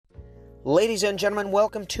Ladies and gentlemen,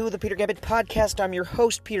 welcome to the Peter Gabbett Podcast. I'm your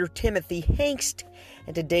host, Peter Timothy Hengst,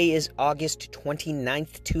 and today is August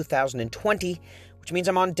 29th, 2020, which means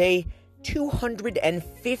I'm on day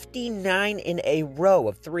 259 in a row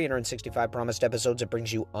of 365 promised episodes that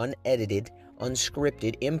brings you unedited,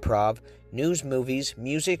 unscripted improv, news, movies,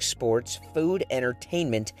 music, sports, food,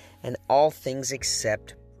 entertainment, and all things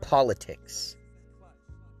except politics.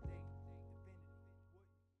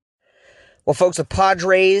 Well, folks, the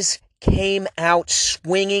Padres came out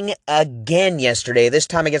swinging again yesterday, this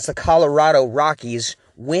time against the Colorado Rockies,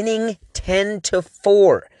 winning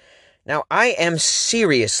 10-4. Now, I am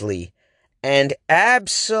seriously and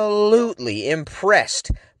absolutely impressed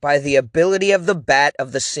by the ability of the bat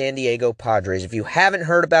of the San Diego Padres. If you haven't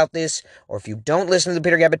heard about this, or if you don't listen to the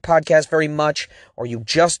Peter Gabbett Podcast very much, or you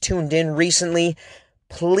just tuned in recently,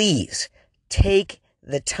 please take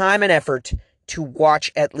the time and effort to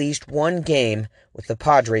watch at least one game with the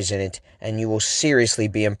Padres in it, and you will seriously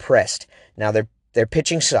be impressed. Now, their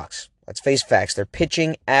pitching sucks. Let's face facts. Their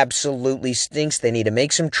pitching absolutely stinks. They need to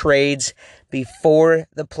make some trades before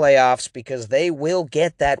the playoffs because they will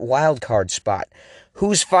get that wild card spot.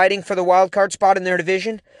 Who's fighting for the wild card spot in their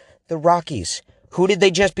division? The Rockies. Who did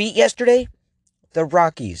they just beat yesterday? The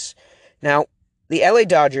Rockies. Now, the LA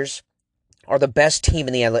Dodgers are the best team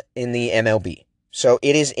in the MLB. So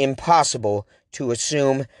it is impossible to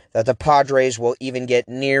assume that the Padres will even get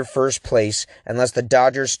near first place unless the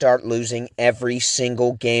Dodgers start losing every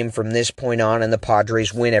single game from this point on and the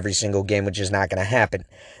Padres win every single game, which is not going to happen.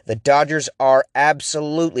 The Dodgers are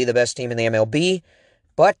absolutely the best team in the MLB,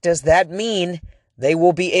 but does that mean they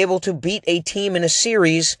will be able to beat a team in a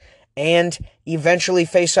series and eventually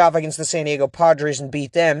face off against the San Diego Padres and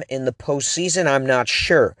beat them in the postseason? I'm not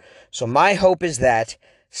sure. So my hope is that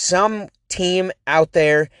some team out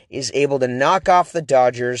there is able to knock off the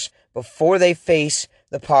Dodgers before they face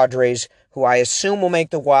the Padres, who I assume will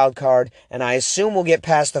make the wild card, and I assume will get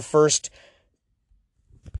past the first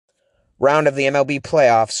round of the MLB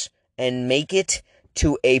playoffs and make it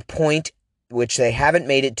to a point which they haven't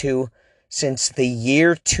made it to since the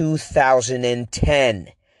year 2010.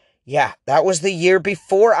 Yeah, that was the year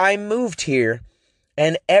before I moved here,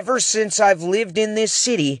 and ever since I've lived in this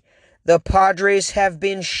city, the Padres have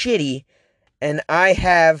been shitty, and I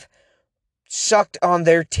have sucked on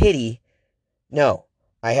their titty. No,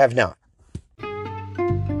 I have not.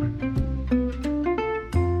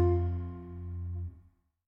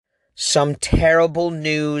 Some terrible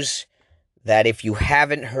news that if you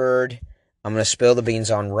haven't heard, I'm going to spill the beans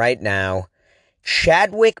on right now.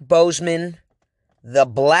 Chadwick Boseman, the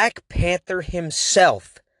Black Panther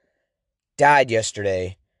himself, died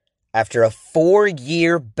yesterday after a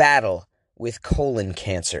 4-year battle with colon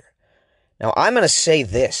cancer. Now, I'm going to say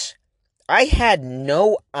this. I had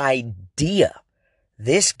no idea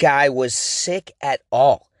this guy was sick at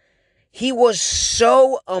all. He was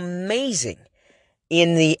so amazing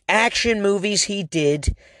in the action movies he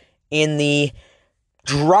did, in the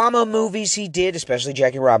drama movies he did, especially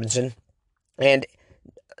Jackie Robinson, and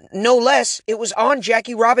no less, it was on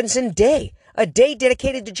Jackie Robinson Day, a day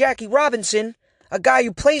dedicated to Jackie Robinson. A guy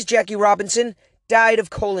who plays Jackie Robinson died of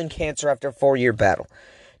colon cancer after a 4-year battle.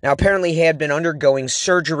 Now, apparently he had been undergoing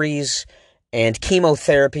surgeries and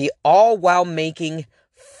chemotherapy, all while making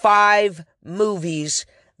 5 movies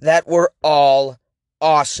that were all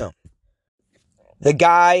awesome. The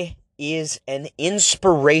guy is an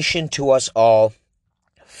inspiration to us all,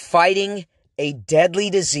 fighting a deadly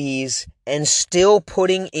disease and still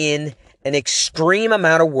putting in an extreme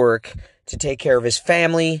amount of work to take care of his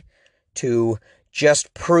family, to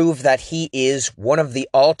just prove that he is one of the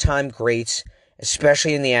all-time greats,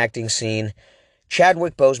 especially in the acting scene.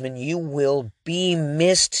 Chadwick Boseman, you will be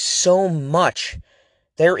missed so much.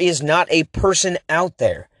 There is not a person out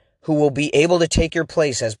there who will be able to take your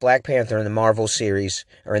place as Black Panther in the Marvel series,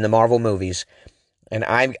 or in the Marvel movies. And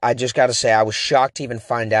I just got to say, I was shocked to even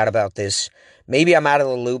find out about this. Maybe I'm out of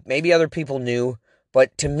the loop. Maybe other people knew.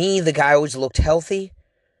 But to me, the guy always looked healthy.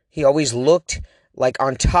 He always looked like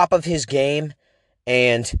on top of his game.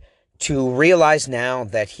 And to realize now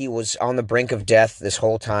that he was on the brink of death this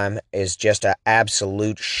whole time is just an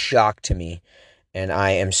absolute shock to me. And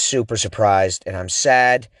I am super surprised, and I'm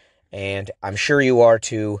sad, and I'm sure you are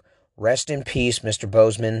too. Rest in peace, Mr.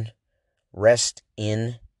 Boseman. Rest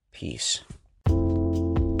in peace.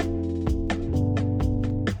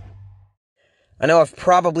 I know I've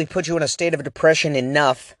probably put you in a state of depression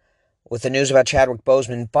enough with the news about Chadwick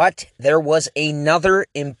Boseman, but there was another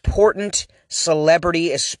important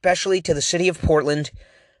celebrity, especially to the city of Portland,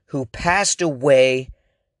 who passed away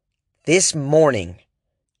this morning,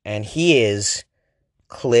 and he is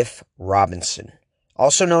Cliff Robinson,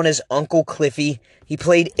 also known as Uncle Cliffy. He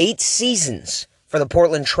played 8 seasons for the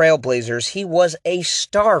Portland Trail Blazers. He was a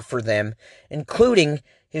star for them, including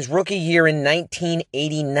his rookie year in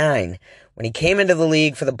 1989, when he came into the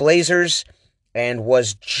league for the Blazers and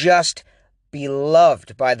was just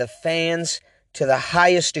beloved by the fans to the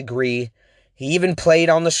highest degree. He even played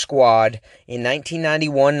on the squad in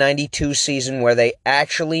 1991-92 season where they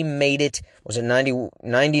actually made it. Was it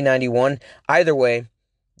 90-91? Either way,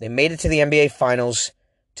 they made it to the NBA Finals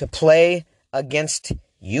to play against,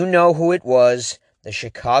 you know who it was, the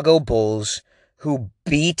Chicago Bulls, who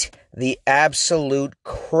beat the absolute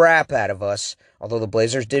crap out of us, although the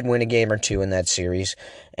Blazers did win a game or two in that series.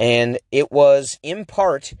 And it was, in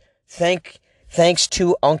part, thanks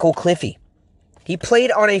to Uncle Cliffy. He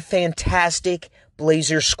played on a fantastic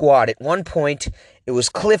Blazer squad. At one point, it was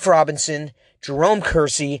Cliff Robinson, Jerome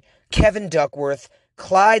Kersey, Kevin Duckworth,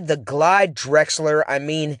 Clyde the Glide Drexler. I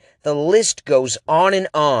mean, the list goes on and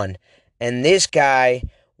on. And this guy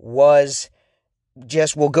will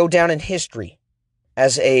go down in history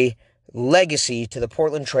as a legacy to the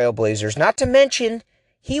Portland Trail Blazers. Not to mention,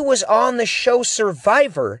 he was on the show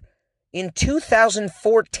Survivor in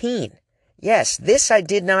 2014. Yes, this I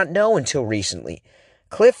did not know until recently.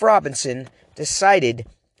 Cliff Robinson decided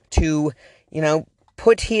to,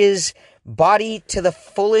 put his body to the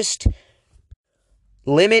fullest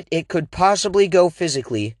limit it could possibly go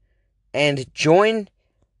physically and join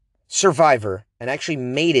Survivor, and actually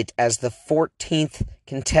made it as the 14th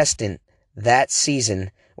contestant that season.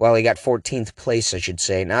 Well, he got 14th place, I should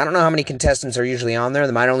say. Now, I don't know how many contestants are usually on there.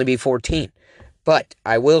 There might only be 14. But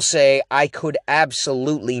I will say I could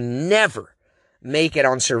absolutely never make it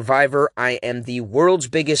on Survivor. I am the world's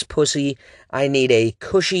biggest pussy. I need a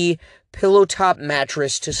cushy pillow top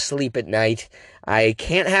mattress to sleep at night. I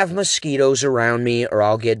can't have mosquitoes around me or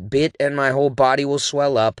I'll get bit and my whole body will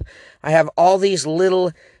swell up. I have all these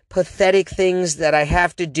little pathetic things that I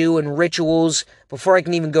have to do and rituals before I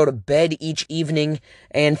can even go to bed each evening,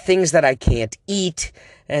 and things that I can't eat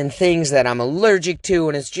and things that I'm allergic to,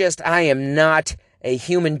 and it's just, I am not a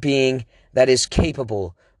human being that is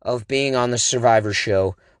capable of being on the Survivor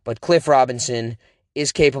show. But Cliff Robinson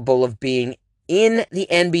is capable of being in the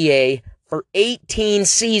NBA for 18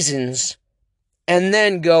 seasons and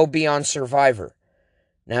then go be on Survivor.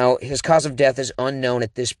 Now, his cause of death is unknown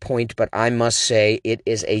at this point, but I must say it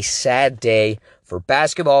is a sad day for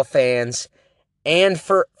basketball fans and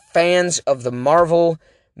for fans of the Marvel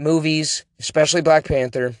movies, especially Black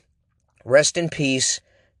Panther. Rest in peace,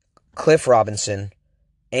 Cliff Robinson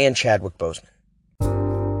and Chadwick Boseman.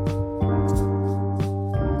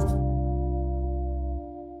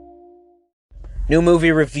 New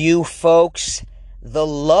movie review, folks. The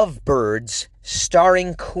Lovebirds,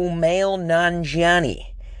 starring Kumail Nanjiani.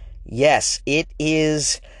 Yes, it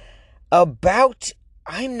is about,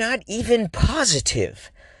 I'm not even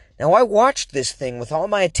positive. Now, I watched this thing with all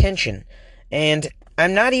my attention, and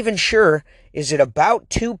I'm not even sure, is it about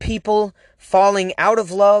two people falling out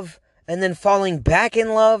of love and then falling back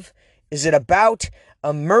in love? Is it about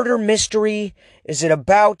a murder mystery? Is it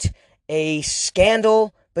about a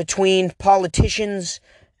scandal between politicians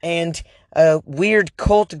and a weird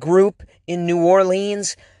cult group in New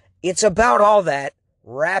Orleans? It's about all that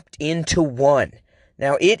wrapped into one.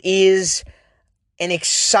 Now, it is an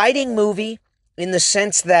exciting movie in the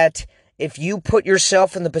sense that if you put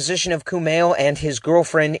yourself in the position of Kumail and his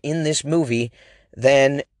girlfriend in this movie,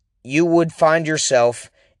 then you would find yourself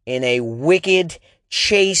in a wicked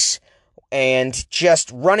chase and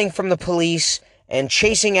just running from the police and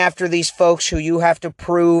chasing after these folks who you have to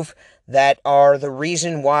prove that are the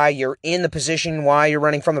reason why you're in the position, why you're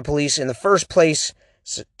running from the police in the first place,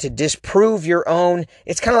 to disprove your own.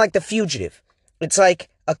 It's kind of like The Fugitive. It's like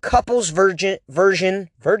a couple's version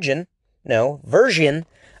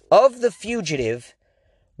of The Fugitive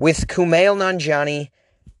with Kumail Nanjiani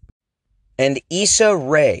and Issa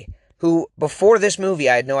Rae, who, before this movie,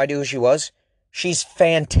 I had no idea who she was. She's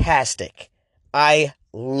fantastic. I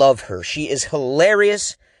love her. She is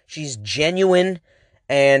hilarious. She's genuine.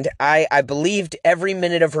 And I believed every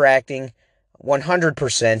minute of her acting,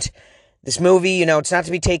 100%. This movie, it's not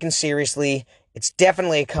to be taken seriously. It's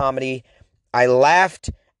definitely a comedy. I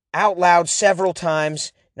laughed out loud several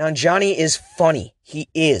times. Nanjiani is funny. He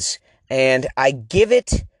is. And I give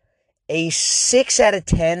it a 6 out of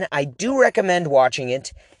 10. I do recommend watching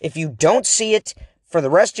it. If you don't see it for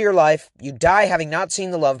the rest of your life, you die having not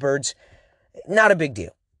seen The Lovebirds, not a big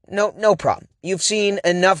deal. No problem. You've seen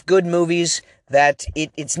enough good movies that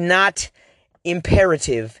it's not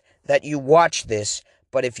imperative that you watch this.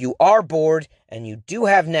 But if you are bored and you do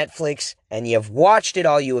have Netflix and you have watched it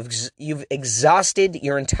all, you've exhausted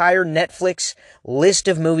your entire Netflix list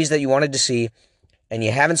of movies that you wanted to see, and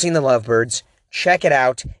you haven't seen The Lovebirds, check it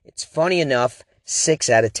out. It's funny enough. 6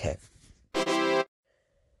 out of 10.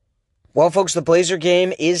 Well, folks, the Blazer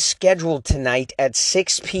game is scheduled tonight at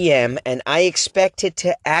 6 p.m., and I expect it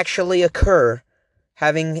to actually occur,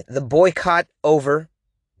 having the boycott over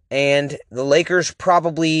and the Lakers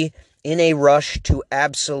probably in a rush to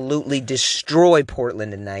absolutely destroy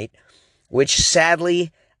Portland tonight, which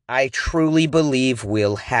sadly I truly believe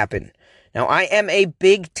will happen. Now, I am a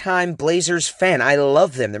big-time Blazers fan. I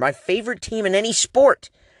love them. They're my favorite team in any sport.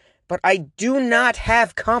 But I do not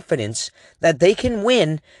have confidence that they can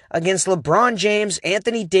win against LeBron James,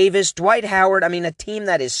 Anthony Davis, Dwight Howard. I mean, a team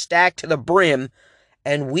that is stacked to the brim,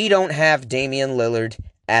 and we don't have Damian Lillard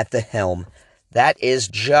at the helm. That is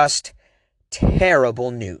just terrible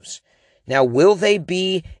news. Now, will they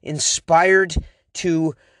be inspired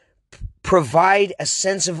to provide a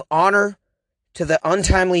sense of honor to the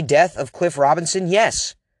untimely death of Cliff Robinson?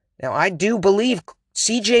 Yes. Now, I do believe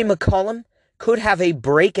C.J. McCollum could have a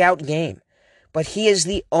breakout game, but he is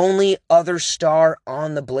the only other star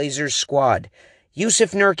on the Blazers squad.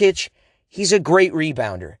 Yusuf Nurkic, he's a great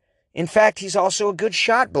rebounder. In fact, he's also a good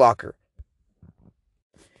shot blocker.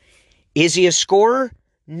 Is he a scorer?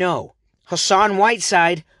 No. Hassan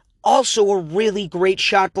Whiteside, also a really great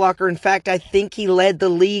shot blocker. In fact, I think he led the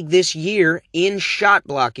league this year in shot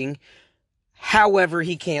blocking. However,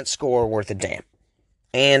 he can't score worth a damn.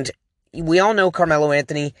 And we all know Carmelo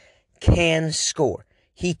Anthony can score.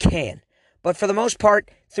 He can. But for the most part,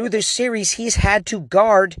 through this series, he's had to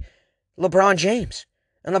guard LeBron James.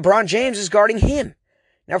 And LeBron James is guarding him.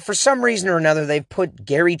 Now, for some reason or another, they've put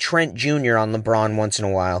Gary Trent Jr. on LeBron once in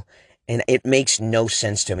a while, and it makes no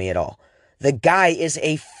sense to me at all. The guy is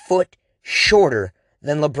a foot shorter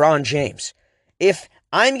than LeBron James. If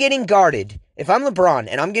I'm getting guarded, if I'm LeBron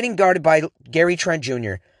and I'm getting guarded by Gary Trent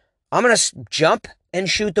Jr., I'm going to jump and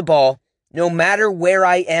shoot the ball no matter where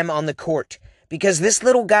I am on the court, because this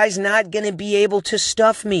little guy's not going to be able to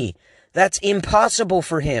stuff me. That's impossible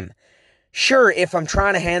for him. Sure, if I'm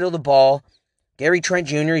trying to handle the ball, Gary Trent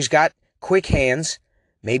Jr., he's got quick hands,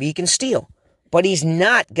 maybe he can steal, but he's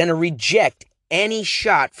not going to reject any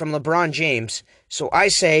shot from LeBron James. So I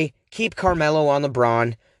say, keep Carmelo on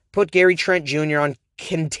LeBron, put Gary Trent Jr. on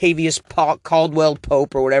Kentavious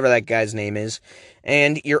Caldwell-Pope, or whatever that guy's name is,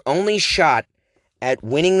 and your only shot at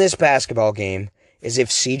winning this basketball game is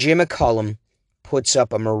if C.J. McCollum puts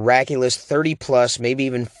up a miraculous 30-plus, maybe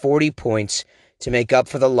even 40 points to make up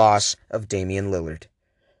for the loss of Damian Lillard.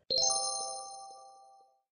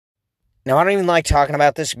 Now, I don't even like talking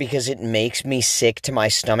about this because it makes me sick to my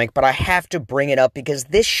stomach, but I have to bring it up because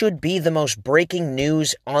this should be the most breaking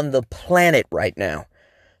news on the planet right now.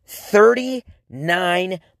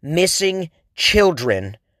 39 missing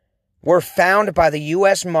children were found by the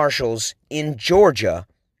U.S. Marshals in Georgia,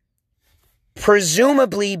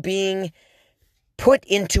 presumably being put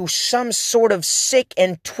into some sort of sick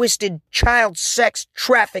and twisted child sex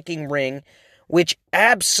trafficking ring, which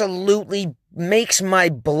absolutely makes my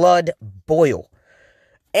blood boil.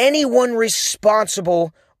 Anyone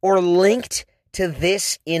responsible or linked to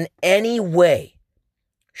this in any way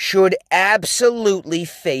should absolutely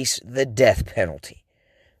face the death penalty.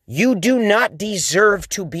 You do not deserve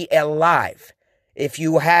to be alive if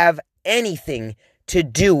you have anything to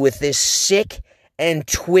do with this sick and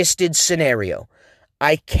twisted scenario.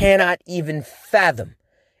 I cannot even fathom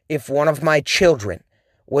if one of my children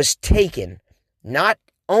was taken, not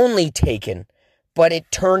only taken, but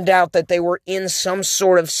it turned out that they were in some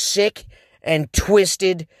sort of sick and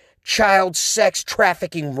twisted child sex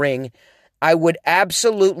trafficking ring. I would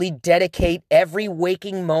absolutely dedicate every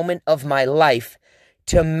waking moment of my life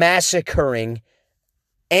to massacring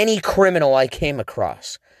any criminal I came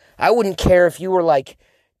across. I wouldn't care if you were like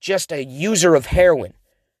just a user of heroin.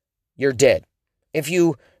 You're dead. If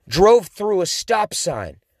you drove through a stop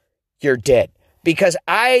sign, you're dead. Because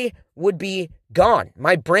I would be gone.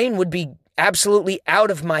 My brain would be absolutely out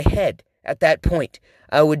of my head at that point.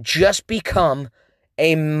 I would just become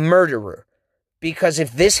a murderer. Because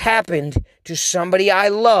if this happened to somebody I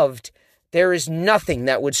loved, there is nothing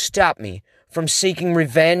that would stop me from seeking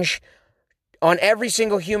revenge on every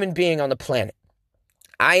single human being on the planet.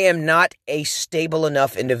 I am not a stable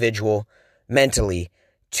enough individual mentally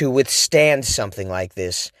to withstand something like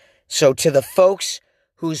this. So to the folks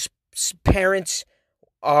whose parents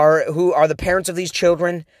who are the parents of these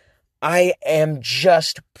children, I am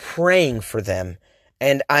just praying for them.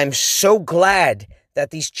 And I'm so glad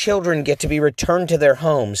that these children get to be returned to their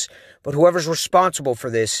homes. But whoever's responsible for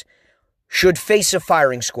this should face a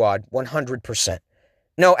firing squad 100%.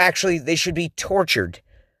 No, actually, they should be tortured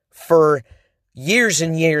for years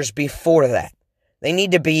and years before that. They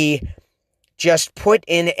need to be just put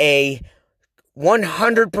in a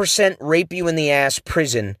 100% rape you in the ass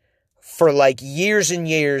prison for like years and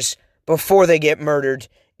years before they get murdered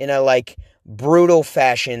in a like brutal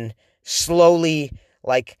fashion, slowly,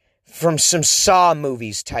 like from some Saw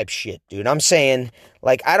movies type shit, dude. I'm saying,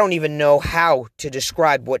 like, I don't even know how to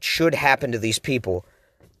describe what should happen to these people,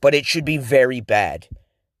 but it should be very bad.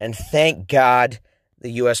 And thank God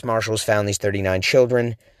the U.S. Marshals found these 39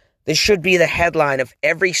 children. This should be the headline of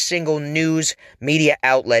every single news media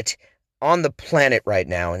outlet on the planet right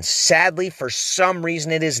now. And sadly, for some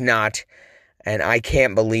reason, it is not. And I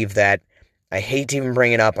can't believe that. I hate to even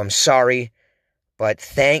bring it up. I'm sorry. But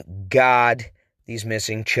thank God these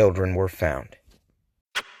missing children were found.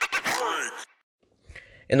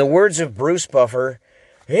 In the words of Bruce Buffer,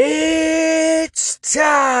 it's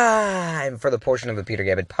time for the portion of the Peter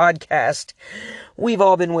Gabbett podcast we've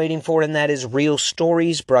all been waiting for, and that is Real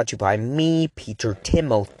Stories, brought to you by me, Peter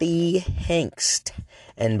Timothy Hengst,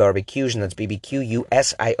 and Barbecusion. That's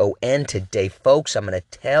BBQUSION. Today, folks, I'm going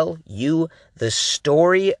to tell you the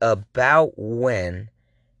story about when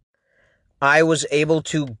I was able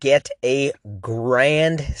to get a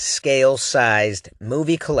grand scale-sized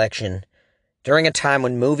movie collection during a time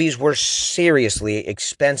when movies were seriously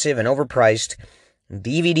expensive and overpriced,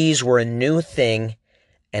 DVDs were a new thing,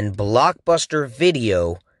 and Blockbuster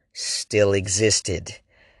Video still existed.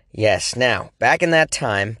 Yes, now, back in that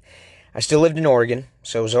time, I still lived in Oregon,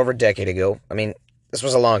 so it was over a decade ago. I mean, this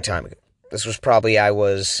was a long time ago. This was probably, I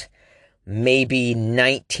was maybe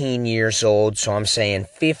 19 years old, so I'm saying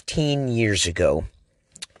 15 years ago.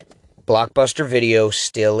 Blockbuster Video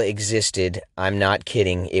still existed. I'm not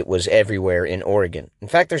kidding. It was everywhere in Oregon. In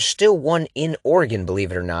fact, there's still one in Oregon,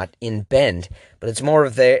 believe it or not, in Bend. But it's more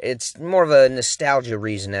of a nostalgia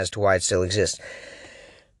reason as to why it still exists.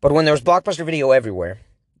 But when there was Blockbuster Video everywhere,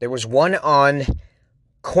 there was one on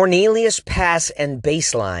Cornelius Pass and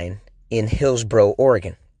Baseline in Hillsboro,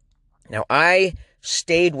 Oregon. Now, I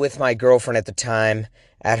stayed with my girlfriend at the time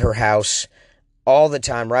at her house all the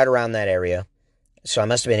time, right around that area. So I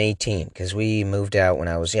must have been 18, because we moved out when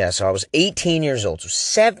I was, so I was 18 years old.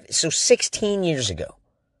 So 16 years ago.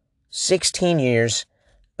 16 years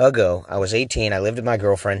ago, I was 18, I lived with my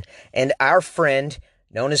girlfriend, and our friend,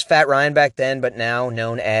 known as Fat Ryan back then, but now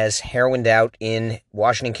known as Heroined Out in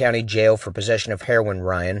Washington County Jail for possession of heroin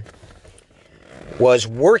Ryan, was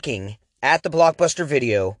working at the Blockbuster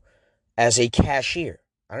Video as a cashier.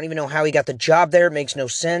 I don't even know how he got the job there. It makes no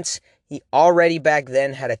sense. He already back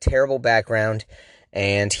then had a terrible background,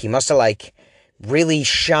 and he must have, really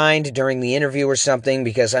shined during the interview or something,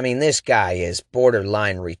 because, this guy is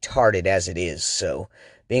borderline retarded as it is. So,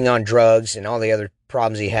 being on drugs and all the other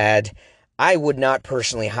problems he had, I would not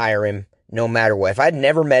personally hire him no matter what. If I'd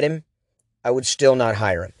never met him, I would still not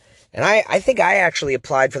hire him. And I think I actually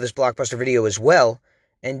applied for this Blockbuster Video as well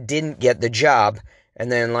and didn't get the job. And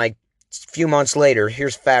then, a few months later,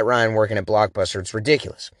 here's Fat Ryan working at Blockbuster. It's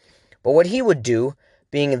ridiculous. But what he would do,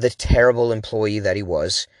 being the terrible employee that he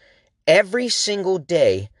was, every single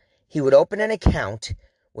day, he would open an account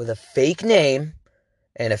with a fake name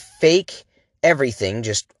and a fake everything,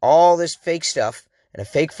 just all this fake stuff, and a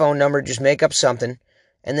fake phone number, just make up something,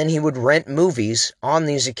 and then he would rent movies on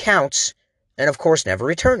these accounts, and of course never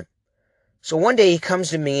return them. So one day he comes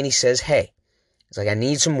to me and he says, hey, he's like, I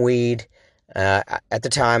need some weed. At the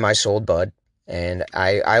time, I sold bud. And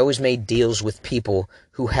I always made deals with people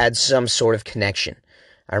who had some sort of connection.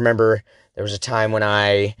 I remember there was a time when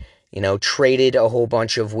I, traded a whole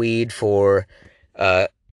bunch of weed for a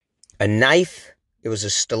knife. It was a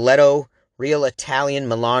stiletto, real Italian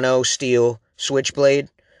Milano steel switchblade.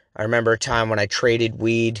 I remember a time when I traded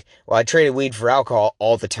weed. Well, I traded weed for alcohol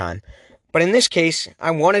all the time. But in this case,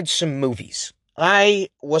 I wanted some movies. I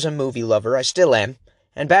was a movie lover. I still am.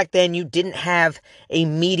 And back then, you didn't have a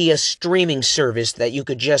media streaming service that you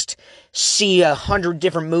could just see 100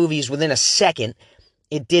 different movies within a second.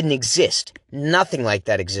 It didn't exist. Nothing like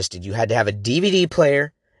that existed. You had to have a DVD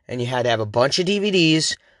player, and you had to have a bunch of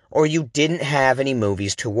DVDs, or you didn't have any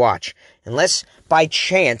movies to watch. Unless, by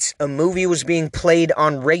chance, a movie was being played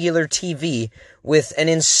on regular TV with an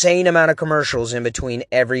insane amount of commercials in between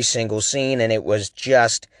every single scene, and it was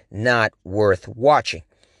just not worth watching.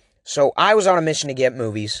 So I was on a mission to get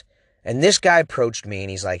movies, and this guy approached me,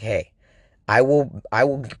 and he's like, hey, I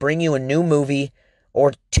will bring you a new movie,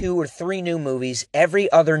 or 2 or 3 new movies every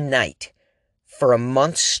other night for a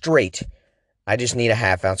month straight. I just need a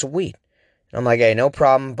half ounce of weed. And I'm like, hey, no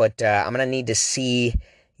problem, but I'm going to need to see,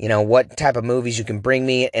 what type of movies you can bring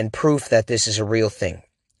me and proof that this is a real thing.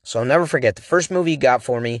 So I'll never forget, the first movie he got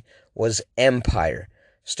for me was Empire,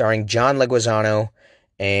 starring John Leguizamo,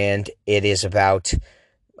 and it is about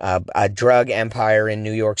a drug empire in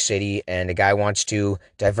New York City, and a guy wants to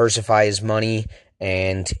diversify his money,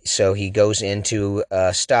 and so he goes into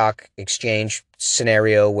a stock exchange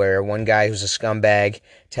scenario where one guy who's a scumbag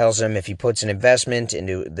tells him if he puts an investment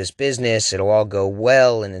into this business, it'll all go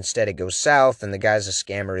well, and instead it goes south, and the guy's a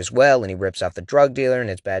scammer as well, and he rips off the drug dealer, and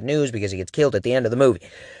it's bad news because he gets killed at the end of the movie.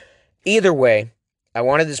 Either way, I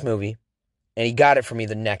wanted this movie, and he got it for me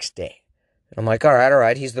the next day. I'm like, all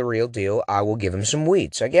right, he's the real deal. I will give him some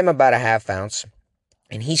weed. So I gave him about a half ounce,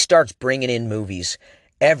 and he starts bringing in movies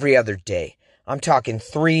every other day. I'm talking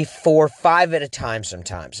 3, 4, 5 at a time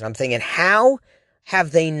sometimes. And I'm thinking, how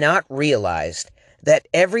have they not realized that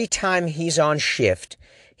every time he's on shift,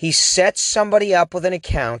 he sets somebody up with an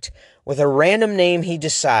account with a random name he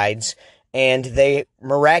decides, and they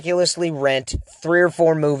miraculously rent 3 or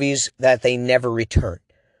 4 movies that they never return?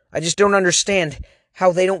 I just don't understand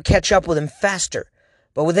how they don't catch up with him faster.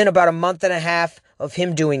 But within about a month and a half of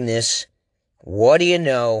him doing this, what do you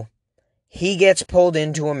know? He gets pulled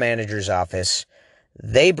into a manager's office.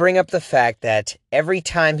 They bring up the fact that every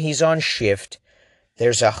time he's on shift,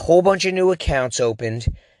 there's a whole bunch of new accounts opened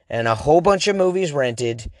and a whole bunch of movies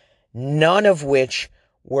rented, none of which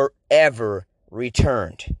were ever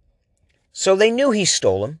returned. So they knew he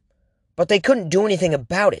stole them, but they couldn't do anything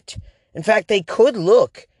about it. In fact, they could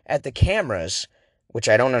look at the cameras, which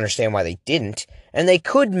I don't understand why they didn't, and they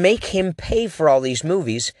could make him pay for all these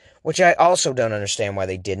movies, which I also don't understand why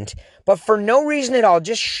they didn't, but for no reason at all,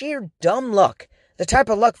 just sheer dumb luck, the type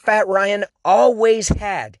of luck Fat Ryan always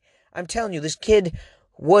had. I'm telling you, this kid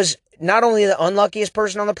was not only the unluckiest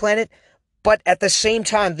person on the planet, but at the same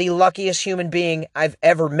time, the luckiest human being I've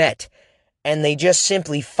ever met. And they just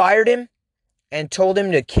simply fired him and told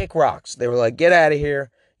him to kick rocks. They were like, get out of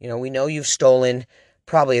here. We know you've stolen,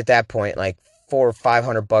 probably at that point, like $400 or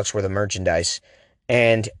 $500 worth of merchandise.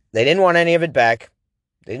 And they didn't want any of it back.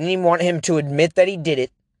 They didn't even want him to admit that he did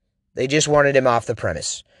it. They just wanted him off the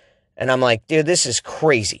premise. And I'm like, dude, this is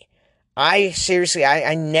crazy.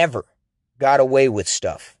 I never got away with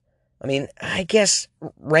stuff. I mean, I guess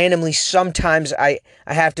randomly sometimes I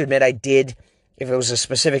have to admit I did, if it was a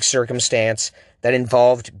specific circumstance that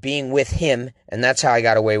involved being with him, and that's how I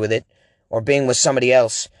got away with it, or being with somebody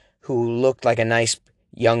else who looked like a nice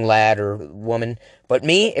young lad or woman. But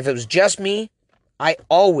me, if it was just me, I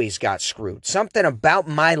always got screwed. Something about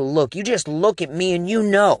my look. You just look at me and you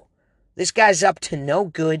know this guy's up to no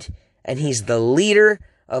good, and he's the leader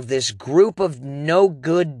of this group of no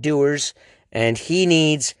good doers, and he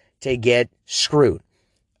needs to get screwed.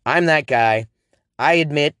 I'm that guy. I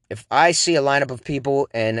admit, if I see a lineup of people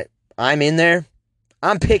and I'm in there,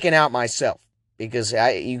 I'm picking out myself, because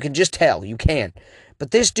you can just tell, you can.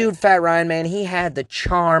 But this dude, Fat Ryan, man, he had the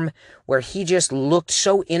charm where he just looked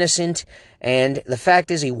so innocent, and the fact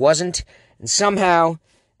is he wasn't. And somehow,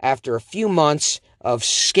 after a few months of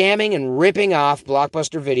scamming and ripping off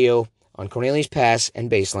Blockbuster Video on Cornelius Pass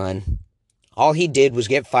and Baseline, all he did was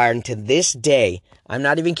get fired. And to this day, I'm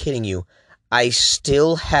not even kidding you, I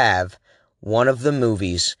still have one of the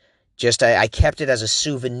movies. I kept it as a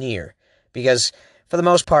souvenir, because for the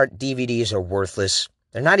most part, DVDs are worthless.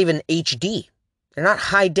 They're not even HD. They're not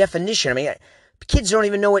high definition. I mean, kids don't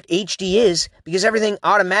even know what HD is, because everything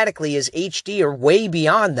automatically is HD or way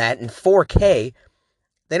beyond that in 4K.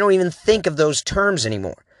 They don't even think of those terms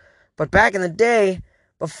anymore. But back in the day,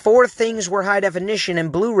 before things were high definition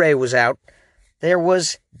and Blu-ray was out, there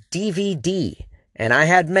was DVD. And I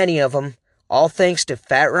had many of them, all thanks to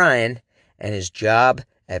Fat Ryan and his job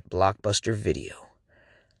at Blockbuster Video.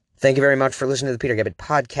 Thank you very much for listening to the Peter Gabbett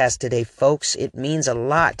Podcast today, folks. It means a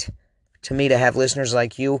lot to me to have listeners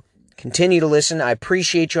like you. Continue to listen. I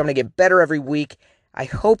appreciate you. I'm going to get better every week. I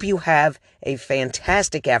hope you have a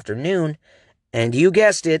fantastic afternoon. And you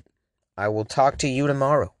guessed it, I will talk to you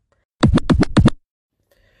tomorrow.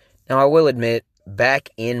 Now, I will admit, back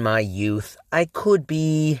in my youth, I could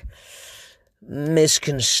be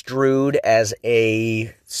misconstrued as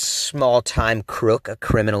a small-time crook, a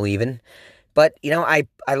criminal even. But,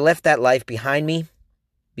 I left that life behind me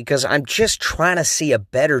because I'm just trying to see a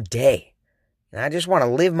better day. And I just want to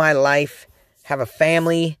live my life, have a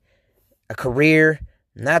family, a career,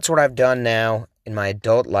 and that's what I've done now in my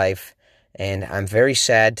adult life. And I'm very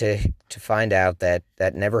sad to find out that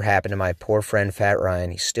never happened to my poor friend Fat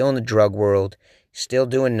Ryan. He's still in the drug world. He's still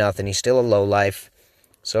doing nothing. He's still a lowlife.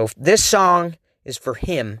 So if this song is for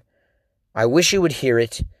him, I wish he would hear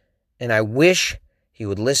it, and I wish he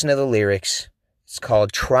would listen to the lyrics. It's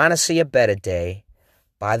called Trying to See a Better Day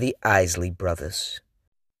by the Isley Brothers.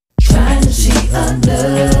 Trying to see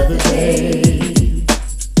another day,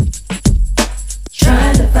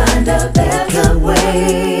 trying to find a better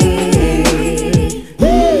way.